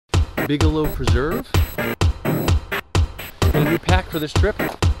Bigelow Preserve. Got a new pack for this trip.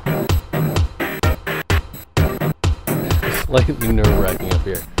 Slightly nerve-wracking up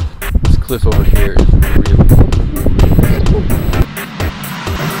here. This cliff over here is really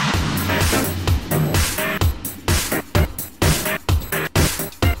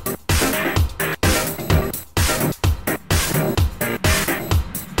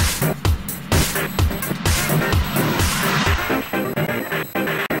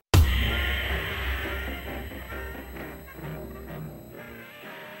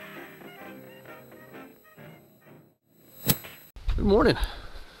Good morning.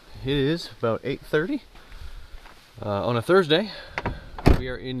 It is about 8:30 on a Thursday. We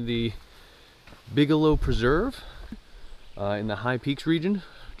are in the Bigelow Preserve in the High Peaks region,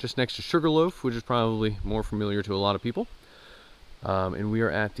 just next to Sugarloaf, which is probably more familiar to a lot of people. And we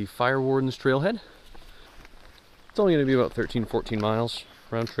are at the Fire Warden's Trailhead. It's only going to be about 13-14 miles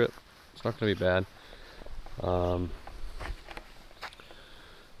round trip. It's not going to be bad.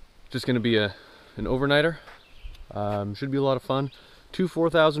 Just going to be an overnighter. Should be a lot of fun. 2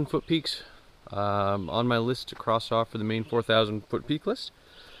 4,000 foot peaks on my list to cross off for the Maine 4,000 foot peak list.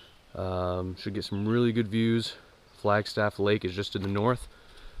 Should get some really good views. Flagstaff Lake is just to the north.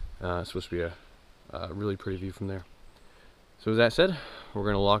 It's supposed to be a really pretty view from there. So with that said, we're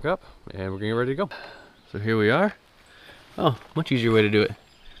going to lock up and we're going to get ready to go. So here we are. Oh, much easier way to do it.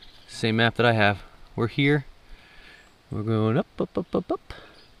 Same map that I have. We're here. We're going up, up, up, up, up.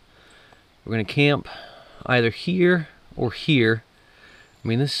 We're going to camp either here or here. I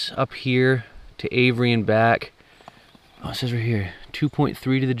mean, this up here to Avery and back. Oh, it says right here 2.3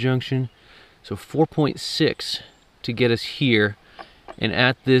 to the junction, so 4.6 to get us here. And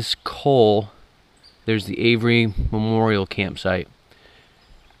at this col there's the Avery Memorial Campsite,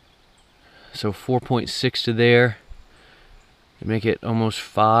 so 4.6 to there to make it almost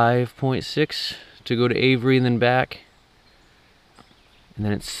 5.6 to go to Avery and then back, and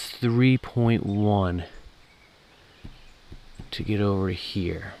then it's 3.1 to get over to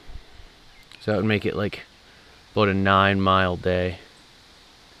here. So that would make it like about a 9-mile day.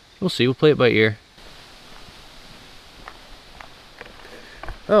 We'll see, we'll play it by ear.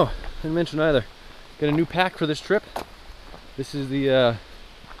 Oh, didn't mention either. Got a new pack for this trip. This is the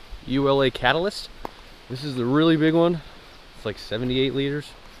ULA Catalyst. This is the really big one. It's like 78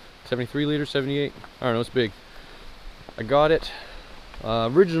 liters, 73 liters, 78. I don't know, it's big. I got it.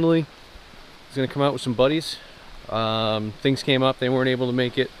 Originally, I was gonna come out with some buddies. Things came up, they weren't able to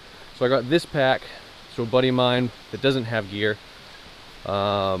make it, so I got this pack. So a buddy of mine that doesn't have gear,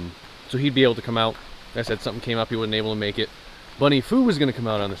 so he'd be able to come out. Like I said, something came up, he wasn't able to make it. Bunny Foo was going to come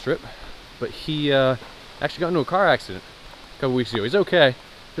out on this trip, but he actually got into a car accident a couple weeks ago. He's okay,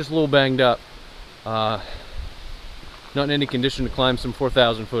 just a little banged up, not in any condition to climb some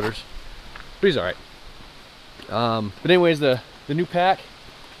 4,000 footers, but he's all right. But anyways, the new pack,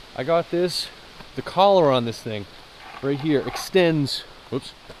 I got this. The collar on this thing right here extends,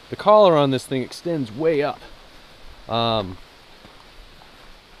 whoops, the collar on this thing extends way up.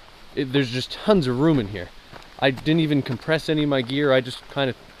 There's just tons of room in here. I didn't even compress any of my gear, I just kind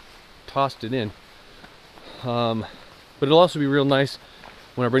of tossed it in. But it'll also be real nice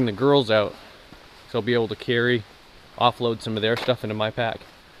when I bring the girls out, so I'll be able to offload some of their stuff into my pack,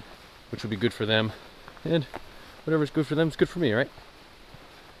 which will be good for them. And whatever's good for them is good for me, right?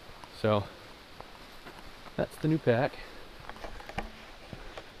 So that's the new pack.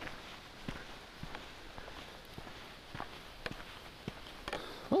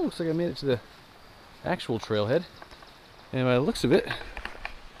 Well, looks like I made it to the actual trailhead. And by the looks of it, I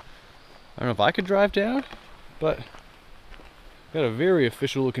don't know if I could drive down, but got a very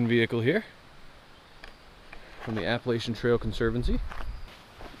official looking vehicle here from the Appalachian Trail Conservancy.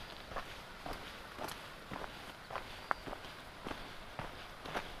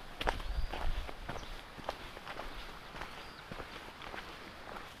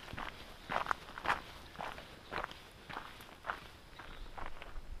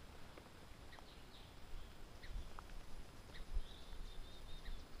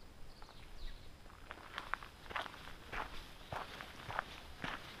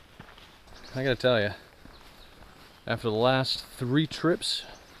 I gotta tell you, after the last 3 trips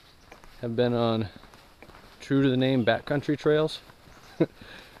have been on true to the name backcountry trails, it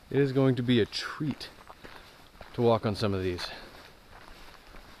is going to be a treat to walk on some of these.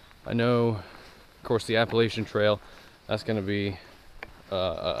 I know, of course, the Appalachian Trail, that's going to be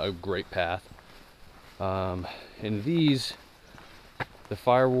a great path. And these, the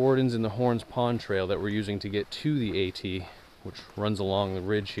Fire Wardens and the Horns Pond Trail that we're using to get to the AT, which runs along the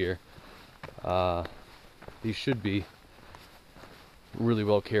ridge here, these should be really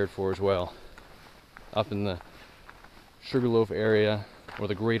well cared for as well. Up in the Sugarloaf area, or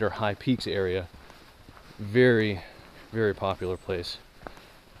the greater High Peaks area, very, very popular place.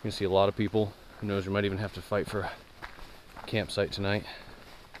 You can see a lot of people. Who knows, we might even have to fight for a campsite tonight.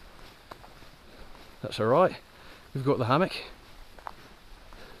 That's alright. We've got the hammock.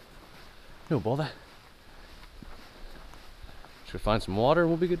 No bother. Should find some water and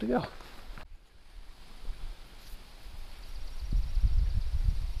we'll be good to go.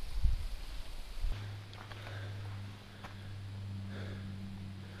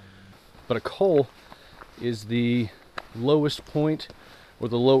 But a col is the lowest point, or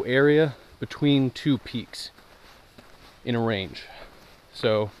the low area between two peaks in a range.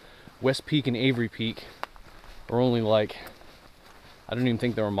 So West Peak and Avery Peak are only like, I don't even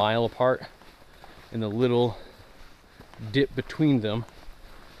think they're a mile apart, and the little dip between them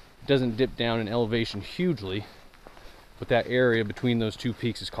doesn't dip down in elevation hugely, but that area between those two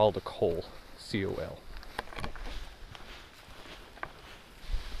peaks is called a col, C-O-L.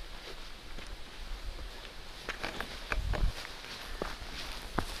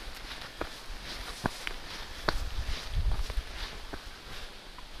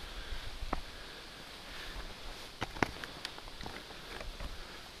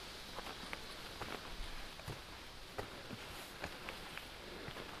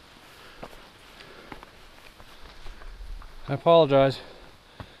 I apologize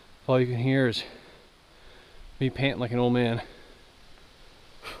if all you can hear is me panting like an old man.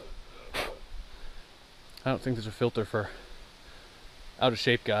 I don't think there's a filter for out of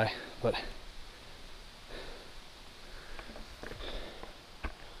shape guy, but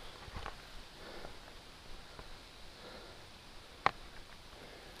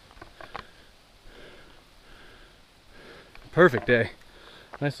perfect day.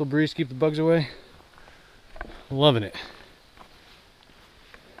 Nice little breeze, keep the bugs away. Loving it.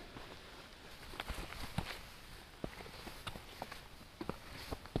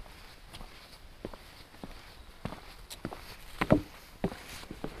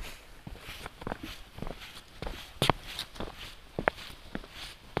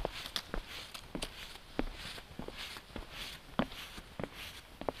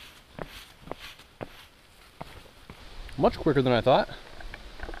 Much quicker than I thought.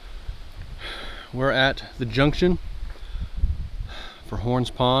 We're at the junction for Horns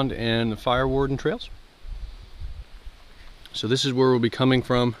Pond and the Fire Warden trails. So this is where we'll be coming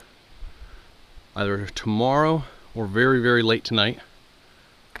from either tomorrow or very, very late tonight.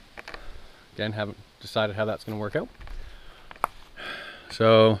 Again, haven't decided how that's going to work out.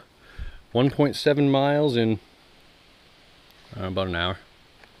 So 1.7 miles in about an hour.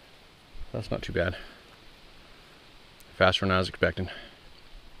 That's not too bad. Faster than I was expecting.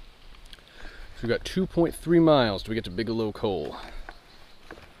 So we've got 2.3 miles till we get to Bigelow Col.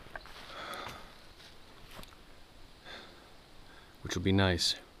 Which will be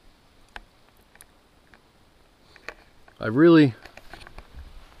nice. There's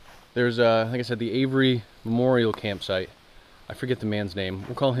like I said, the Avery Memorial Campsite. I forget the man's name.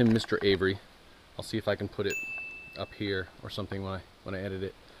 We'll call him Mr. Avery. I'll see if I can put it up here or something when I edit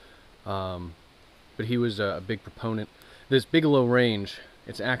it. But he was a big proponent. This Bigelow Range,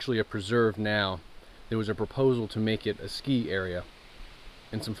 it's actually a preserve now. There was a proposal to make it a ski area,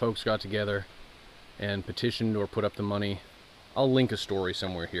 and some folks got together and petitioned or put up the money. I'll link a story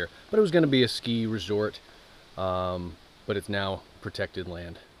somewhere here, but it was going to be a ski resort, but it's now protected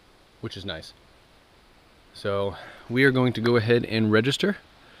land, which is nice. So we are going to go ahead and register,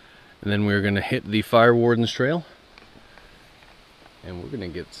 and then we're going to hit the Fire Warden's Trail, and we're going to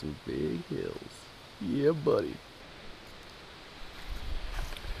get some big hills. Yeah, buddy.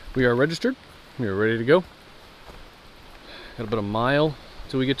 We are registered. We are ready to go. Got about a mile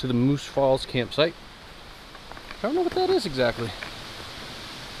till we get to the Moose Falls campsite. I don't know what that is exactly.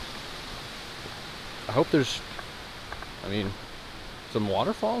 I hope there's, some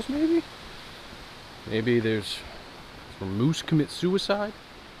waterfalls maybe? Maybe there's where moose commit suicide?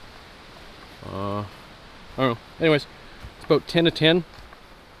 I don't know. Anyways, it's about 10 to 10.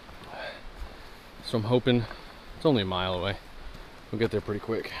 So I'm hoping, it's only a mile away. We'll get there pretty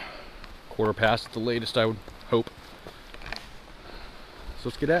quick. Quarter past at the latest, I would hope. So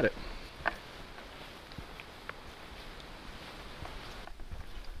let's get at it.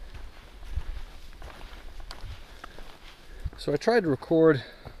 So I tried to record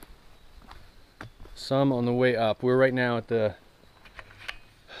some on the way up. We're right now at the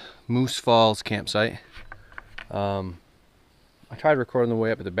Moose Falls campsite. I tried recording the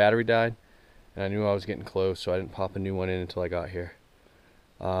way up, but the battery died, and I knew I was getting close, so I didn't pop a new one in until I got here.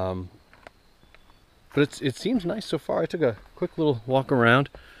 But it seems nice so far. I took a quick little walk around.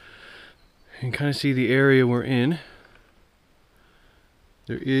 You can kind of see the area we're in.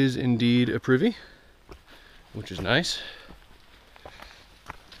 There is indeed a privy, which is nice.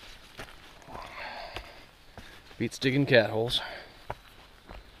 Beats digging cat holes.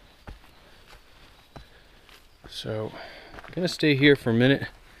 So, I'm gonna stay here for a minute,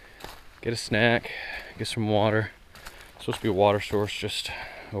 get a snack, get some water. It's supposed to be a water source just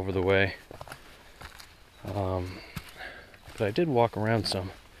over the way. But I did walk around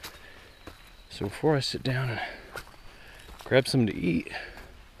some. So before I sit down and grab something to eat,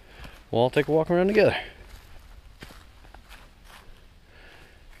 we'll all take a walk around together.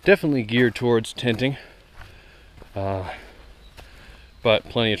 Definitely geared towards tenting, but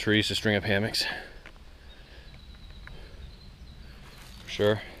plenty of trees to string up hammocks. For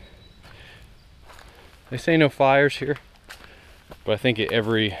sure. They say no fires here, but I think at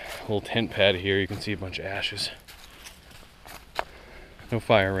every little tent pad here you can see a bunch of ashes. No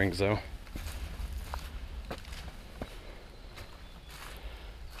fire rings though.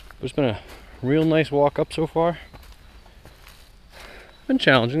 But it's been a real nice walk up so far. Been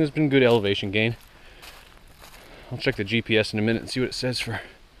challenging, there's been good elevation gain. I'll check the GPS in a minute and see what it says for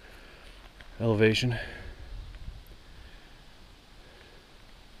elevation.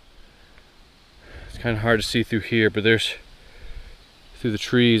 It's kind of hard to see through here, but there's, through the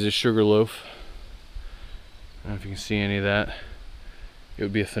trees, is Sugarloaf. I don't know if you can see any of that. It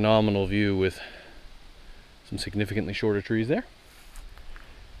would be a phenomenal view with some significantly shorter trees there.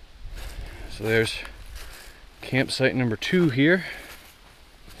 So there's campsite number 2 here.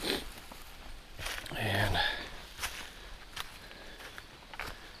 And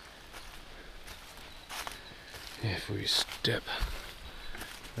if we step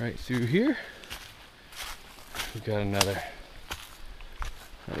right through here, we've got another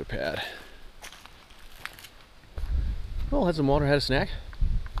pad. Well, had some water, had a snack.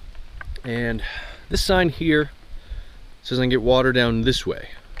 And this sign here says I can get water down this way,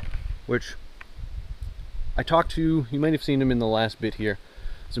 which I talked to, you might have seen him in the last bit here.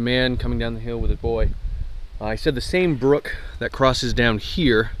 There's a man coming down the hill with a boy. He said the same brook that crosses down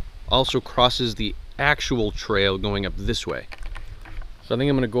here also crosses the actual trail going up this way. So I think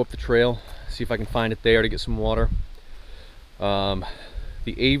I'm gonna go up the trail, see if I can find it there to get some water. The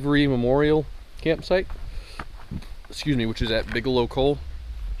Avery Memorial campsite, excuse me, which is at Bigelow Coal,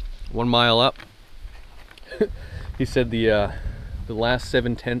 1 mile up. He said the last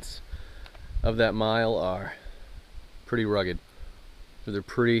 7/10 of that mile are pretty rugged. So they're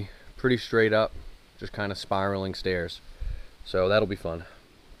pretty straight up, just kind of spiraling stairs. So that'll be fun.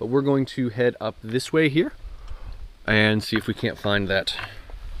 But we're going to head up this way here and see if we can't find that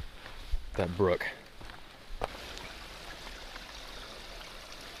brook.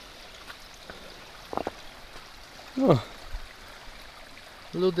 Oh,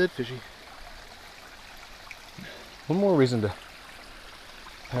 a little dead fishy. One more reason to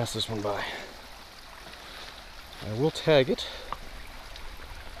pass this one by. I will tag it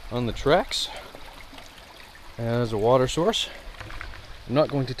on the tracks as a water source. I'm not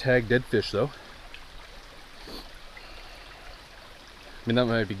going to tag dead fish though. I mean, that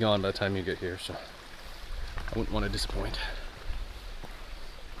might be gone by the time you get here, so I wouldn't want to disappoint.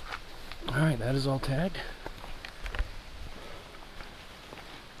 Alright, that is all tagged.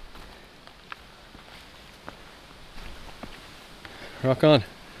 Rock on.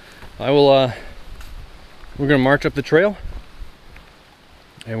 We're gonna march up the trail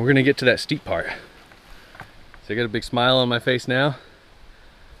and we're gonna get to that steep part. So I got a big smile on my face now.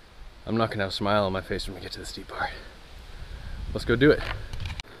 I'm not gonna have a smile on my face when we get to the steep part. Let's go do it.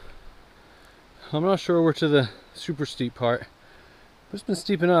 I'm not sure we're to the super steep part, but it's been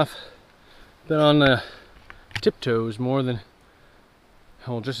steep enough. Been on the tiptoes more than,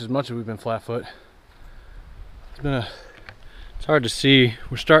 well, just as much as we've been flat foot. It's hard to see.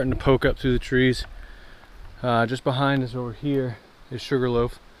 We're starting to poke up through the trees. Just behind us over here is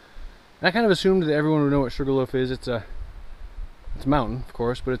Sugarloaf. And I kind of assumed that everyone would know what Sugarloaf is. It's a mountain, of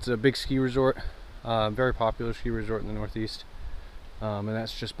course, but it's a big ski resort. Very popular ski resort in the Northeast. And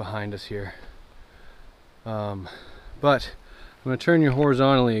that's just behind us here. But I'm going to turn you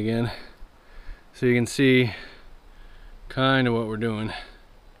horizontally again so you can see kind of what we're doing.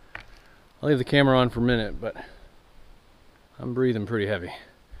 I'll leave the camera on for a minute, but I'm breathing pretty heavy.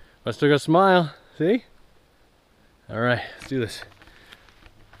 But I still got a smile, see? Alright, let's do this.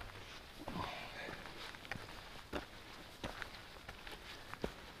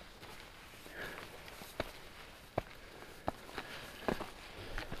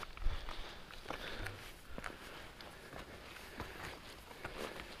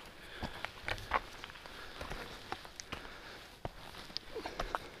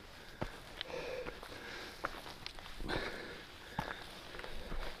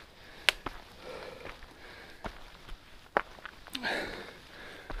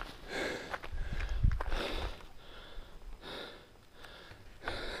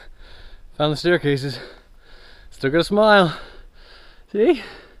 Found the staircases. Still got a smile. See?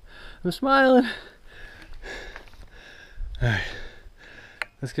 I'm smiling. Alright.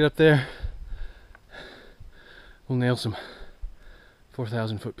 Let's get up there. We'll nail some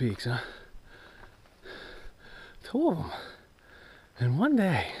 4,000 foot peaks, huh? 2 of them. In one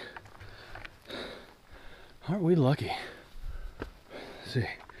day. Aren't we lucky? Let's see.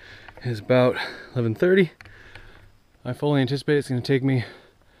 It's about 11:30. I fully anticipate it's going to take me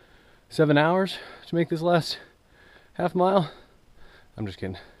 7 hours to make this last half mile. I'm just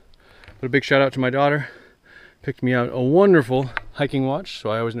kidding. But a big shout out to my daughter. Picked me out a wonderful hiking watch, so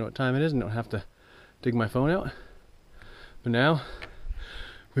I always know what time it is and don't have to dig my phone out. But now,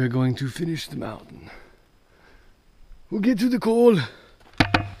 we're going to finish the mountain. We'll get to the cold.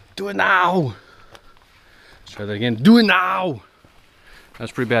 Do it now. Let's try that again. Do it now.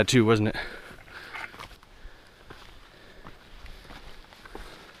 That's pretty bad too, wasn't it?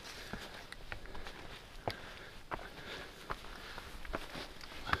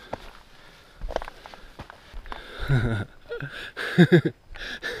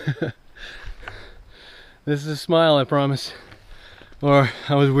 This is a smile, I promise. Or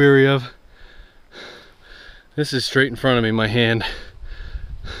I was weary of. This is straight in front of me, my hand.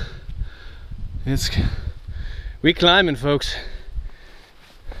 We climbing, folks.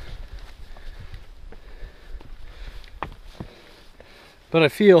 But I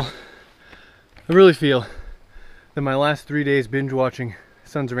really feel that my last 3 days binge watching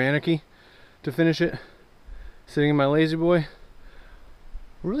Sons of Anarchy to finish it, sitting in my lazy boy,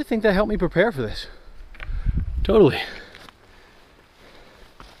 I really think that helped me prepare for this. Totally.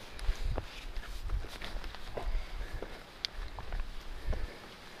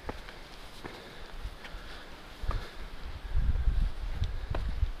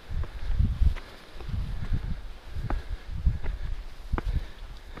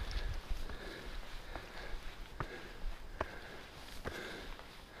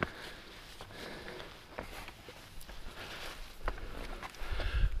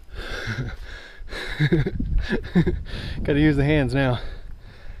 Gotta use the hands now.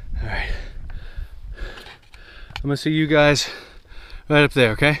 Alright. I'm gonna see you guys right up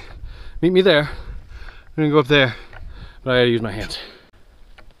there, okay? Meet me there. I'm gonna go up there, but I gotta use my hands.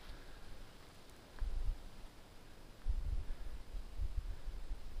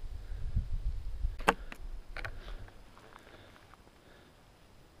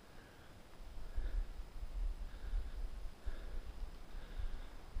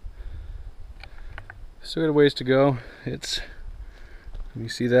 Still got a ways to go. It's, you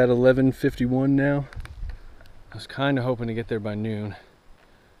see that 11:51 now? I was kind of hoping to get there by noon.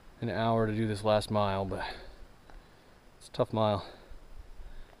 An hour to do this last mile, but it's a tough mile.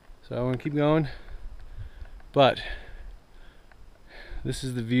 So I'm gonna keep going. But this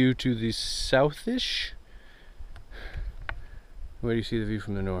is the view to the southish. Where do you see the view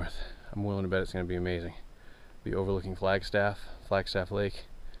from the north? I'm willing to bet it's gonna be amazing. Be overlooking Flagstaff Lake.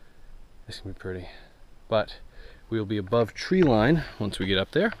 It's gonna be pretty. But we'll be above tree line once we get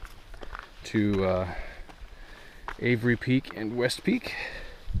up there to Avery Peak and West Peak.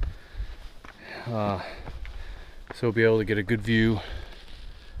 So we'll be able to get a good view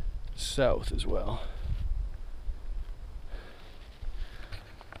south as well.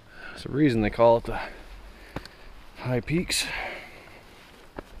 There's a reason they call it the High Peaks.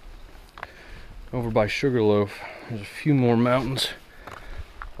 Over by Sugarloaf, there's a few more mountains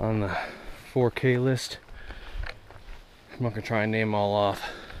on the 4K list. I'm not gonna try and name them all off.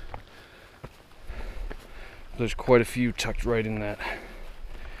 There's quite a few tucked right in that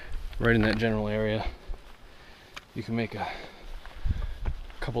general area. You can make a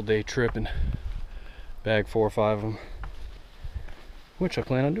couple day trip and bag 4 or 5 of them, which I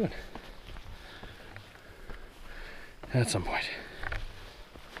plan on doing at some point.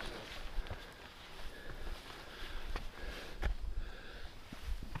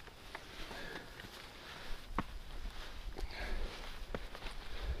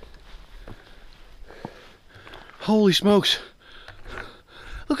 Holy smokes!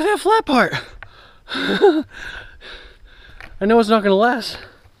 Look at that flat part! I know it's not gonna last,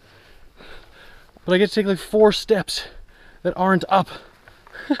 but I get to take like 4 steps that aren't up.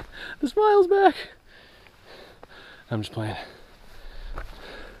 The smile's back! I'm just playing.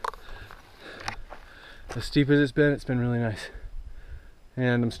 As steep as it's been really nice.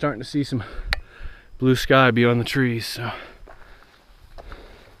 And I'm starting to see some blue sky beyond the trees, so.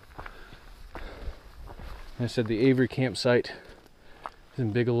 I said the Avery campsite is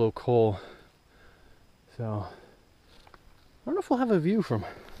in Bigelow Coal, so I don't know if we'll have a view from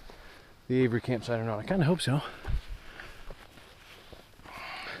the Avery campsite or not. I kind of hope so.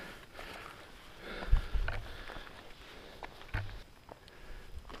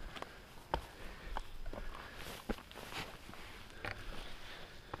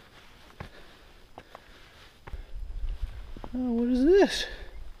 this.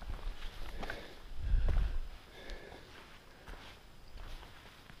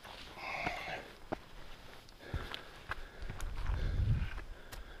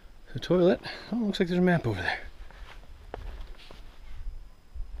 The toilet. Oh, looks like there's a map over there.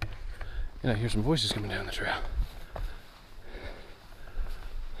 And I hear some voices coming down the trail.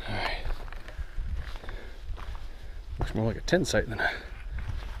 Alright. Looks more like a tent site than a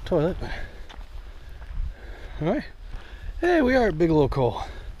toilet, but alright. Hey, we are at Bigelow Coal.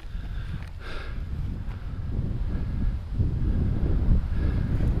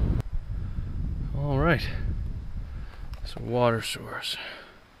 Alright. It's a water source.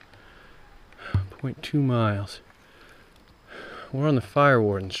 0.2 miles. We're on the Fire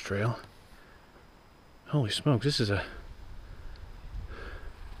Warden's Trail. Holy smokes, this is a...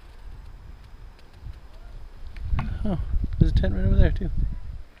 Oh, there's a tent right over there too.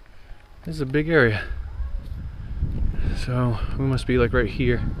 This is a big area. So we must be like right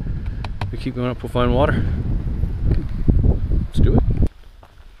here. If we keep going up, we'll find water. Let's do it.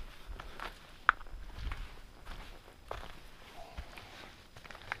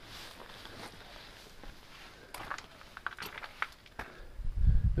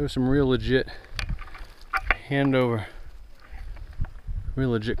 There was some real legit hand over, real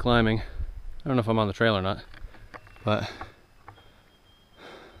legit climbing. I don't know if I'm on the trail or not, but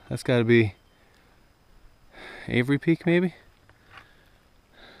that's got to be Avery Peak maybe.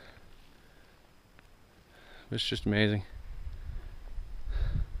 It's just amazing.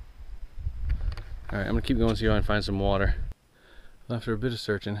 Alright, I'm gonna keep going, see if I can find some water. After a bit of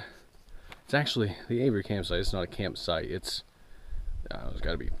searching, it's actually the Avery campsite. It's not a campsite, it's there's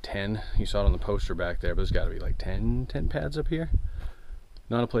got to be 10. You saw it on the poster back there, but there's got to be like 10 tent pads up here.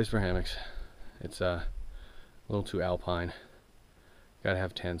 Not a place for hammocks. It's a little too alpine. Got to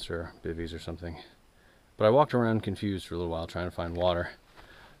have tents or bivvies or something. But I walked around confused for a little while trying to find water.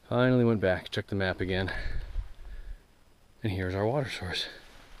 Finally went back, checked the map again, and here's our water source.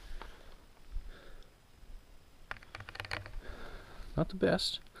 Not the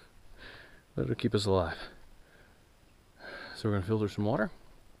best, but it'll keep us alive. So we're going to filter some water.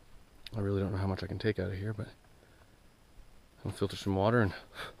 I really don't know how much I can take out of here, but I'll filter some water and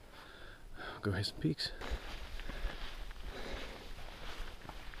go hit some peaks.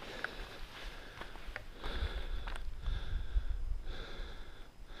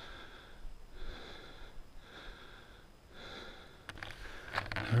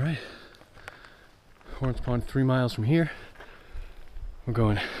 Alright, Horns Pond 3 miles from here. We're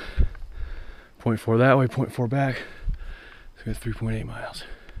going 0.4 that way, 0.4 back. So we got 3.8 miles.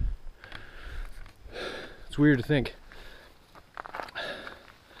 It's weird to think.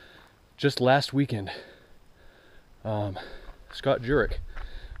 Just last weekend, Scott Jurek,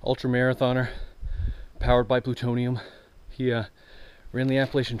 ultra marathoner, powered by plutonium, he ran the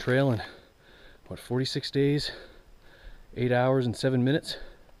Appalachian Trail in what, 46 days, 8 hours and 7 minutes.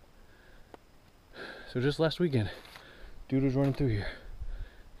 So just last weekend, dude was running through here.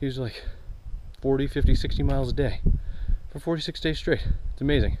 He was like 40, 50, 60 miles a day for 46 days straight. It's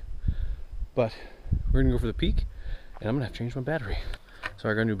amazing. But we're gonna go for the peak, and I'm gonna have to change my battery. So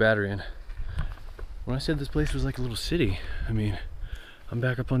I got a new battery in. When I said this place was like a little city, I mean, I'm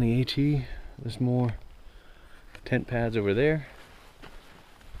back up on the AT. There's more tent pads over there.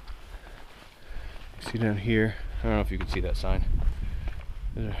 See down here, I don't know if you can see that sign.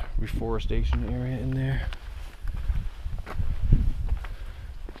 There's a reforestation area in there.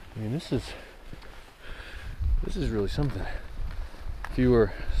 I mean, this is really something. If you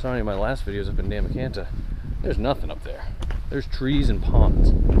were saw any of my last videos up in Namacanta, there's nothing up there. There's trees and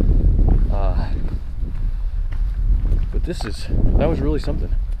ponds. But that was really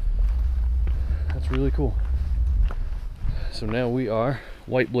something. That's really cool. So now we are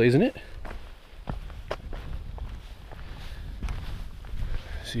white blazing it.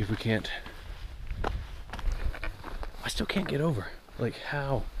 See if we can't. I still can't get over like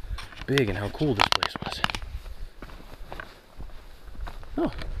how big and how cool this place was.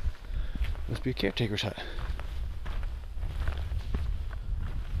 Oh, must be a caretaker's hut.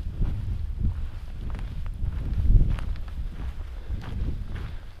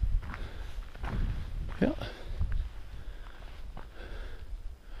 Yeah.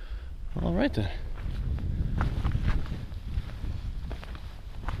 All right then.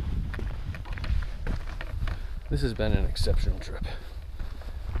 This has been an exceptional trip.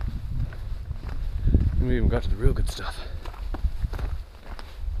 And we even got to the real good stuff.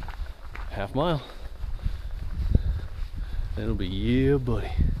 Half mile. It'll be, yeah,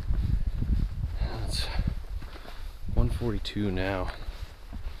 buddy. It's 1:42 now.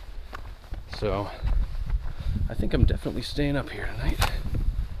 So I think I'm definitely staying up here tonight,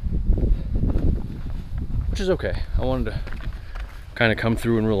 which is okay. I wanted to kind of come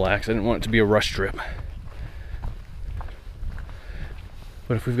through and relax. I didn't want it to be a rush trip.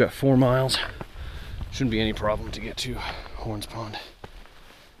 But if we've got 4 miles, shouldn't be any problem to get to Horns Pond.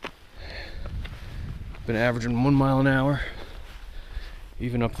 Been averaging 1 mile an hour,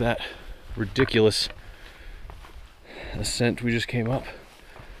 even up that ridiculous ascent we just came up.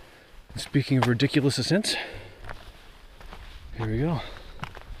 And speaking of ridiculous ascents, here we go.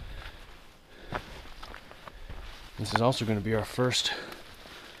 This is also going to be our first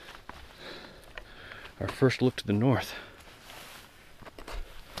look to the north.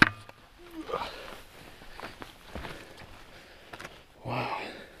 Wow.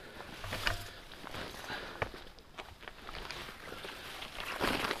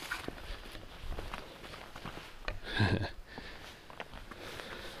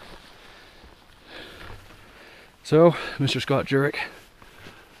 So, Mr. Scott Jurek,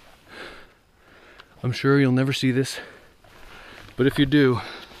 I'm sure you'll never see this, but if you do,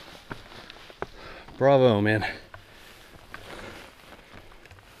 bravo, man.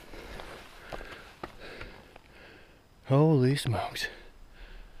 Holy smokes.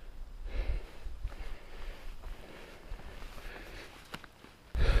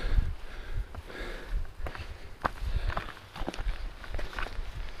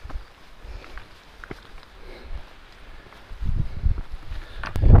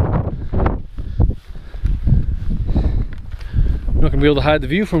 I'm not going to be able to hide the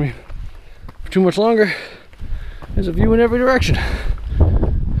view from you for too much longer. There's a view in every direction.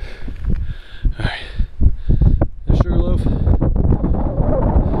 Alright. There's Sugarloaf.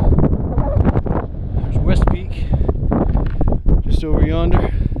 There's West Peak. Just over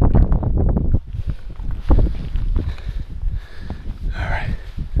yonder. Alright.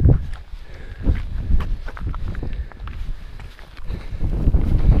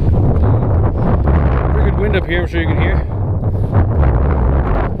 Pretty good wind up here, I'm sure you can hear.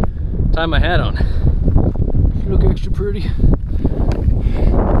 Tie my hat on. Look extra pretty.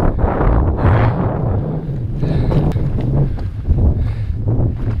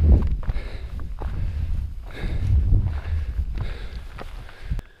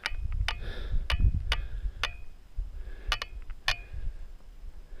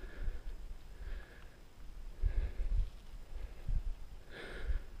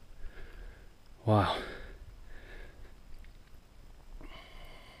 Wow.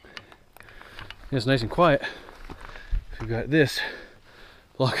 It's nice and quiet. We've got this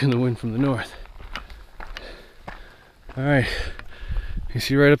blocking the wind from the north. All right, you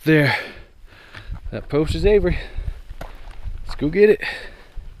see right up there, that post is Avery. Let's go get it.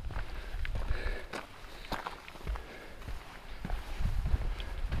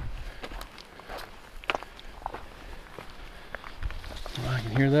 I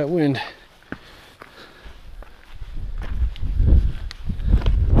can hear that wind.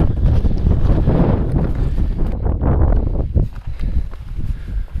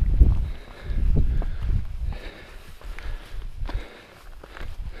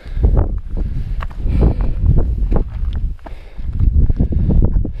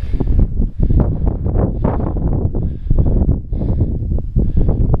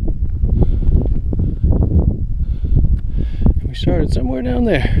 Started somewhere down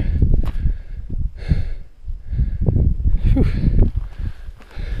there. Whew.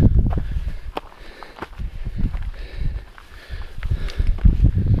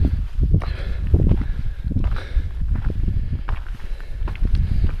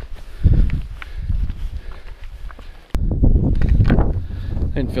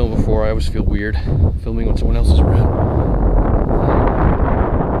 I didn't film before. I always feel weird filming when someone else is around.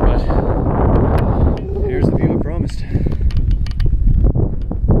 But here's the view I promised.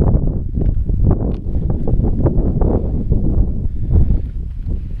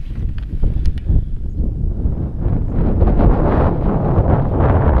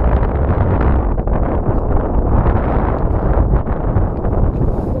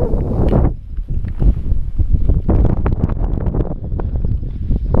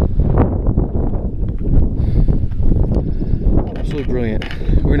 Absolutely brilliant.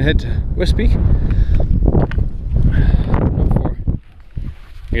 We're gonna head to West Peak.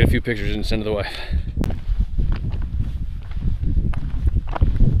 I got a few pictures and send to the wife.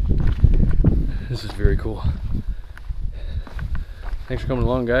 This is very cool. Thanks for coming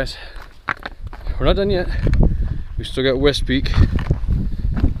along, guys. We're not done yet. We still got West Peak,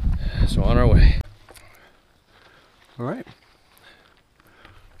 so on our way. All right,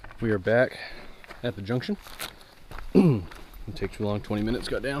 we are back at the junction. Didn't take too long, 20 minutes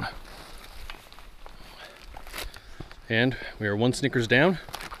got down. And we are 1 Snickers down.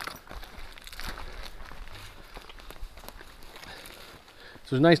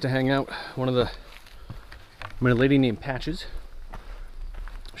 So it's nice to hang out. I met a lady named Patches.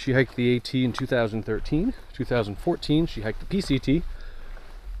 She hiked the AT in 2013. 2014, she hiked the PCT.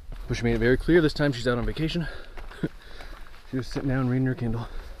 But she made it very clear this time she's out on vacation. She was sitting down reading her Kindle.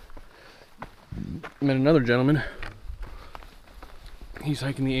 Met another gentleman. He's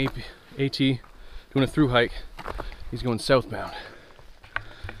hiking the AT, doing a through hike. He's going southbound.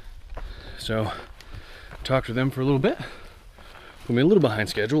 So, talked to them for a little bit. Put me a little behind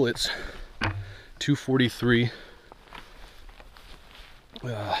schedule. It's 2:43.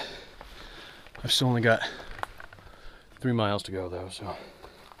 I've still only got 3 miles to go though, so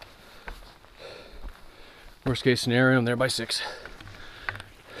worst case scenario, I'm there by 6.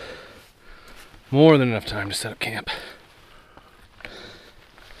 More than enough time to set up camp.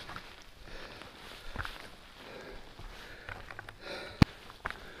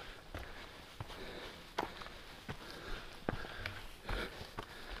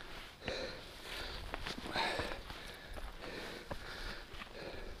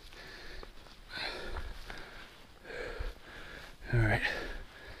 All right,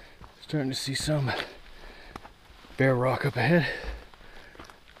 starting to see some bare rock up ahead.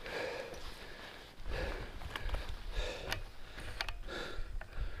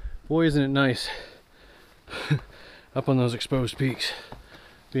 Boy, isn't it nice up on those exposed peaks,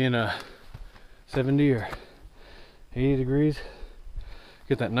 being 70 or 80 degrees.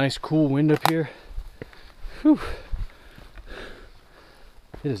 Get that nice cool wind up here. Whew.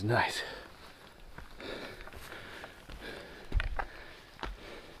 It is nice.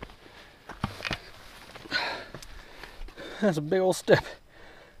 That's a big old step.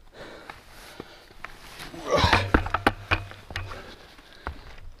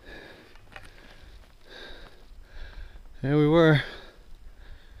 There we were.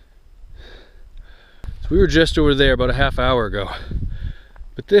 So we were just over there about a half hour ago.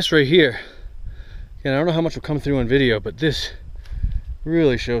 But this right here, again, I don't know how much will come through on video, but this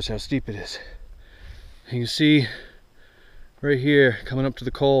really shows how steep it is. You can see right here, coming up to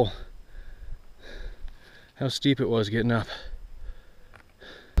the col, how steep it was getting up.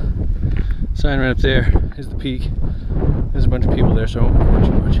 Sign right up there is the peak. There's a bunch of people there, so I won't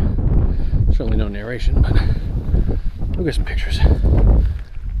record too much. Certainly no narration, but we'll get some pictures.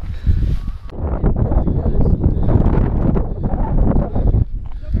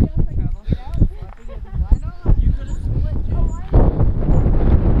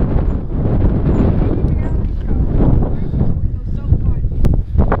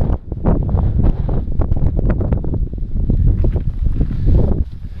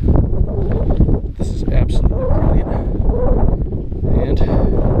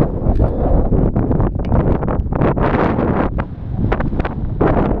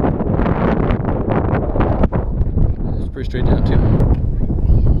 Straight down too.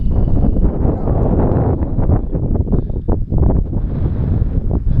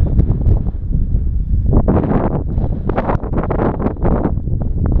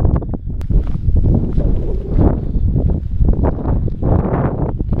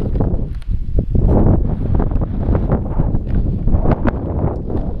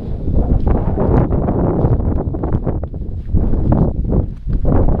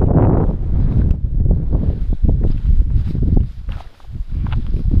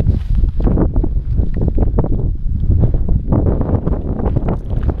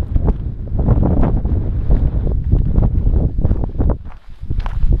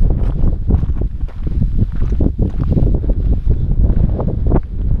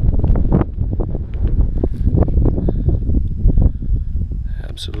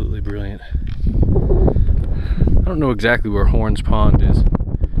 Absolutely brilliant. I don't know exactly where Horns Pond is.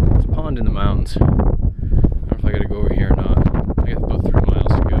 It's a pond in the mountains. I don't know if I gotta go over here or not. I got about 3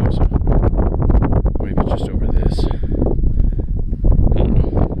 miles to go, so maybe it's just over this. I don't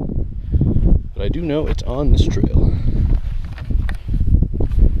know. But I do know it's on this trail.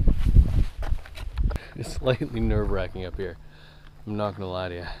 It's slightly nerve-wracking up here. I'm not gonna lie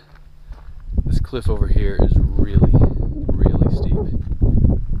to you. This cliff over here is really, really steep.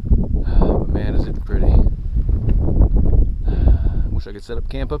 But man, is it pretty. I wish I could set up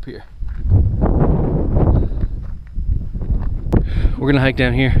camp up here. We're gonna hike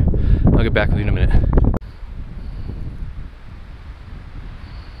down here. I'll get back with you in a minute.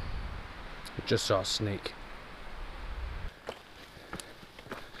 I just saw a snake.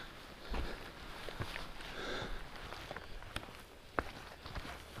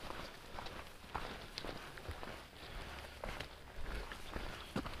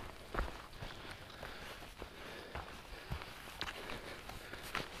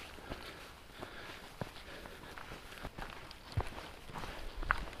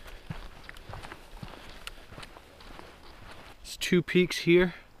 two peaks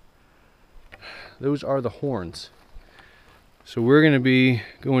here, those are the horns. So we're going to be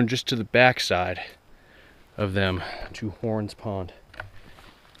going just to the back side of them, to Horns Pond.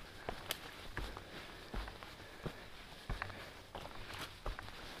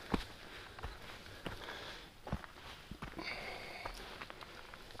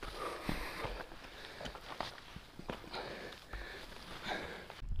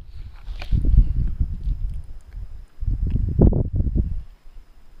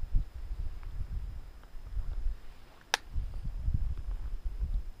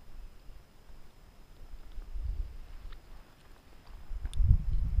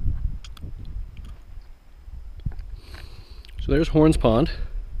 So there's Horns Pond.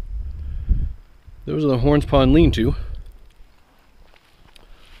 Those are the Horns Pond lean-to.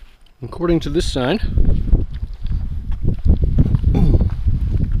 According to this sign,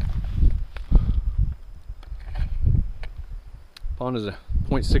 pond is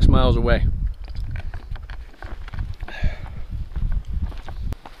 0.6 miles away.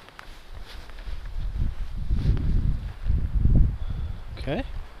 Okay,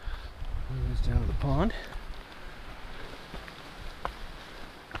 goes down to the pond.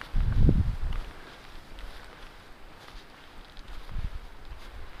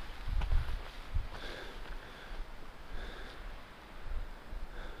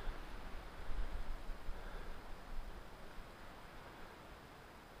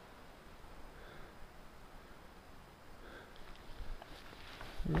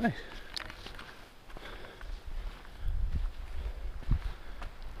 All right.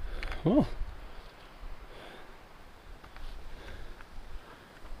 Well,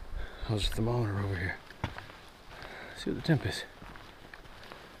 how's the thermometer over here? Let's see what the temp is.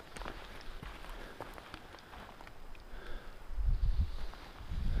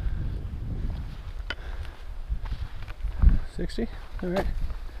 $60. All right.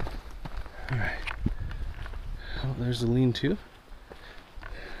 All right. Oh, there's the lean-to.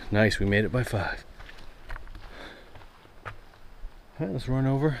 Nice, we made it by 5. All right, let's run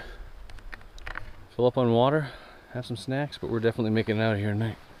over, fill up on water, have some snacks, but we're definitely making it out of here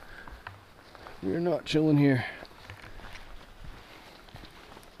tonight. We're not chilling here.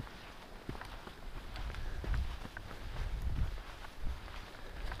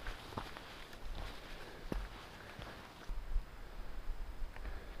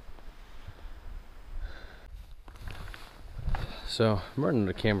 So I'm running out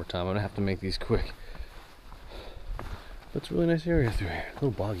of camera time. I'm gonna have to make these quick. But it's a really nice area through here. A little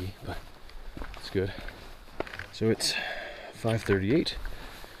boggy, but it's good. So it's 5:38,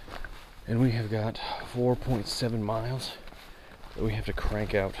 and we have got 4.7 miles that we have to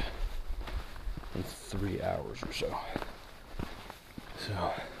crank out in 3 hours or so.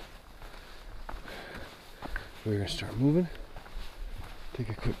 So we're gonna start moving. Take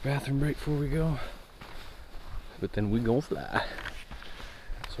a quick bathroom break before we go. But then we gonna fly.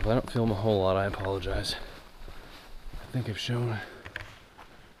 So if I don't film a whole lot, I apologize. I think I've shown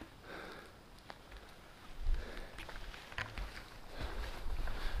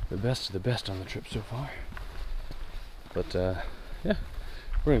the best of the best on the trip so far. But yeah,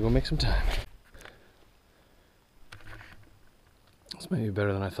 we're gonna go make some time. This might be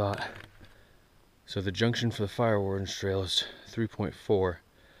better than I thought. So the junction for the Fire Wardens Trail is 3.4.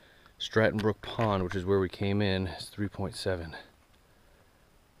 Stratton Brook Pond, which is where we came in, is 3.7.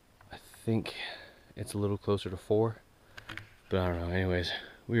 I think it's a little closer to 4, but I don't know. Anyways,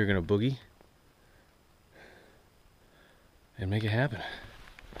 we are gonna boogie and make it happen.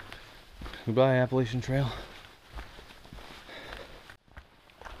 Goodbye, Appalachian Trail.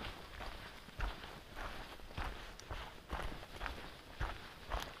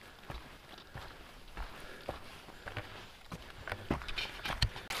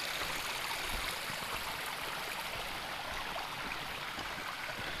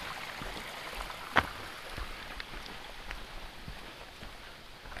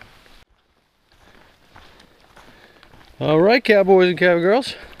 All right, cowboys and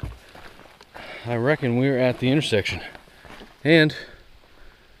cowgirls. I reckon we're at the intersection, and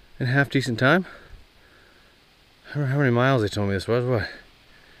in half decent time. I don't know how many miles they told me this was. What?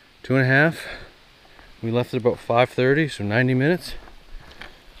 2.5. We left at about 5:30, so 90 minutes.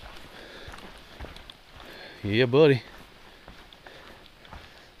 Yeah, buddy.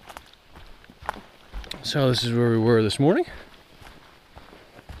 So this is where we were this morning.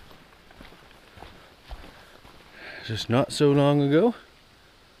 Just not so long ago.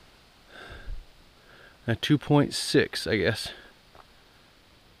 At 2.6, I guess.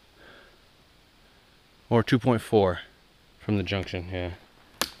 Or 2.4 from the junction, yeah.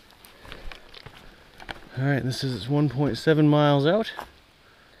 Alright, this is 1.7 miles out.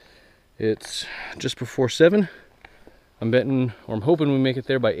 It's just before 7. I'm betting, or I'm hoping we make it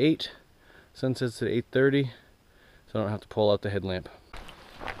there by 8. Sunset's at 8:30, so I don't have to pull out the headlamp.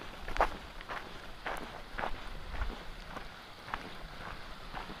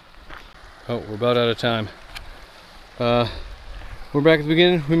 Oh, we're about out of time. We're back at the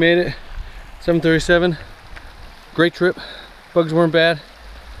beginning. We made it. 7:37. Great trip. Bugs weren't bad.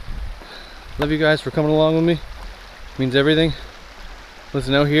 Love you guys for coming along with me. It means everything.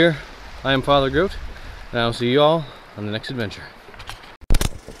 Listen out here. I am Father Goat, and I'll see you all on the next adventure.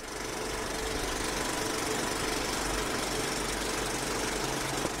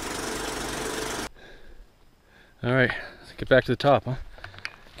 All right, let's get back to the top, huh?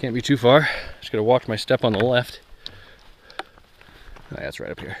 Can't be too far. Just gotta watch my step on the left. Oh, yeah, it's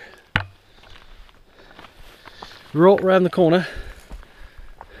right up here. Roll around the corner.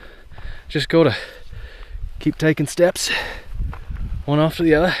 Just gotta keep taking steps, one after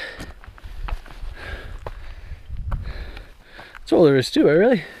the other. That's all there is to it,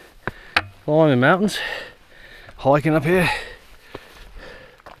 really. Climbing mountains, hiking up here.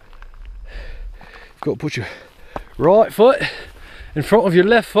 You've got to put your right foot in front of your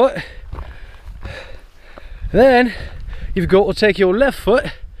left foot. Then you've got to take your left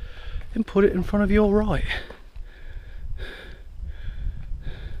foot and put it in front of your right.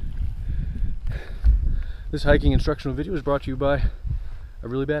 This hiking instructional video is brought to you by a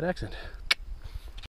really bad accent.